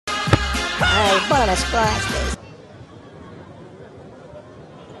Ai, bola nas costas.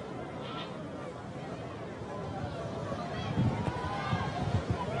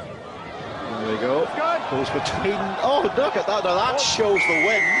 There we go. Goes between. Oh, look at that! Now that shows the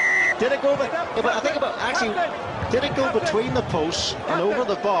wind. Did it go? I think about actually. Did it go between the posts and over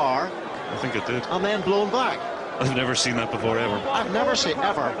the bar? I think it did. And then blown back. I've never seen that before, ever. I've never seen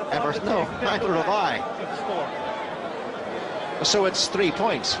ever. No, neither have I. So it's 3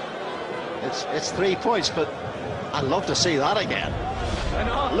 points. It's 3 points, but I'd love to see that again.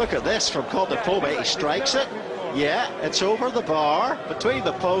 Look at this from Contepome. He strikes it. Yeah, it's over the bar, between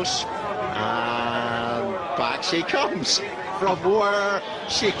the posts, and back she comes from where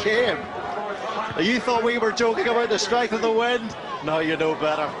she came. You thought we were joking about the strength of the wind? No, you know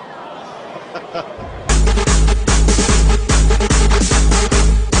better.